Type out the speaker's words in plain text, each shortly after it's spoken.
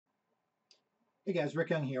Hey guys, Rick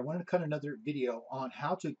Young here. I wanted to cut another video on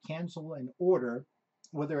how to cancel an order,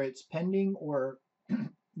 whether it's pending or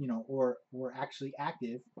or actually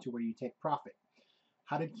active to where you take profit.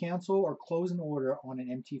 How to cancel or close an order on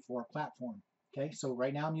an MT4 platform. Okay, so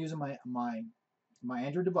right now I'm using my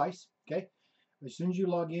Android device. Okay, as soon as you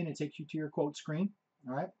log in, it takes you to your quote screen.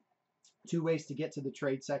 All right, two ways to get to the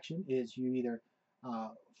trade section is you either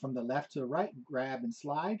from the left to the right, grab and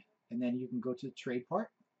slide, and then you can go to the trade part,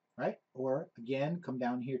 right? Or again, come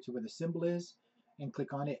down here to where the symbol is and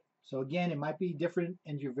click on it. So again, it might be different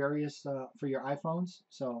in your various for your iPhones.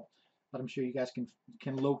 So, but I'm sure you guys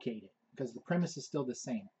can locate it because the premise is still the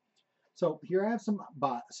same. So here I have some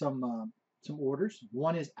orders.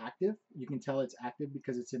 One is active. You can tell it's active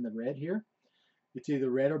because it's in the red here. It's either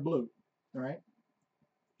red or blue. All right.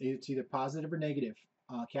 It's either positive or negative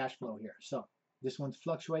cash flow here. So this one's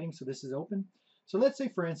fluctuating, so this is open. So let's say,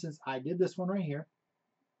 for instance, I did this one right here,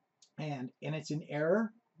 and it's an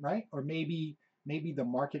error, right? Or maybe the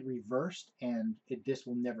market reversed and this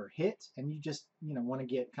will never hit, and you just want to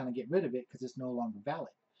get rid of it because it's no longer valid.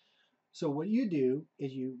 So what you do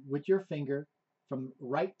is you, with your finger from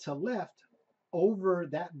right to left over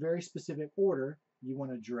that very specific order, you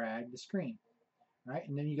want to drag the screen, right?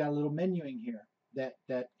 And then you got a little menuing here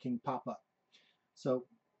that can pop up. So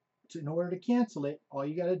in order to cancel it, all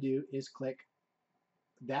you got to do is click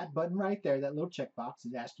that button right there, that little checkbox.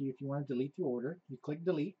 It asks you if you want to delete the order. You click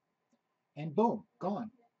delete, and boom,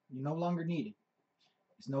 gone. You no longer need it.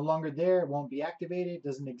 It's no longer there. It won't be activated. It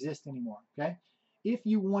doesn't exist anymore. Okay. If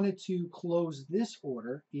you wanted to close this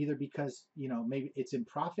order, either because maybe it's in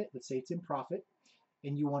profit, let's say it's in profit,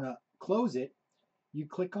 and you want to close it, you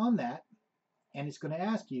click on that, and it's going to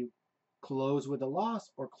ask you close with a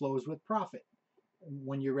loss or close with profit.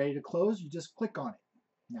 When you're ready to close, you just click on it.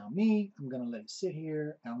 Now me, I'm going to let it sit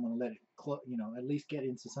here, and I'm going to let it, at least get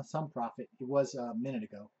into some profit. It was a minute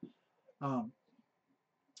ago. Um,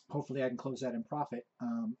 Hopefully I can close that in profit.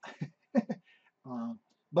 Um,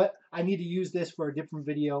 but I need to use this for a different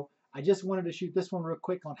video. I just wanted to shoot this one real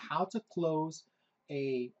quick on how to close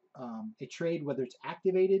a trade, whether it's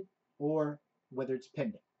activated or whether it's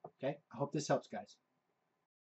pending. Okay, I hope this helps, guys.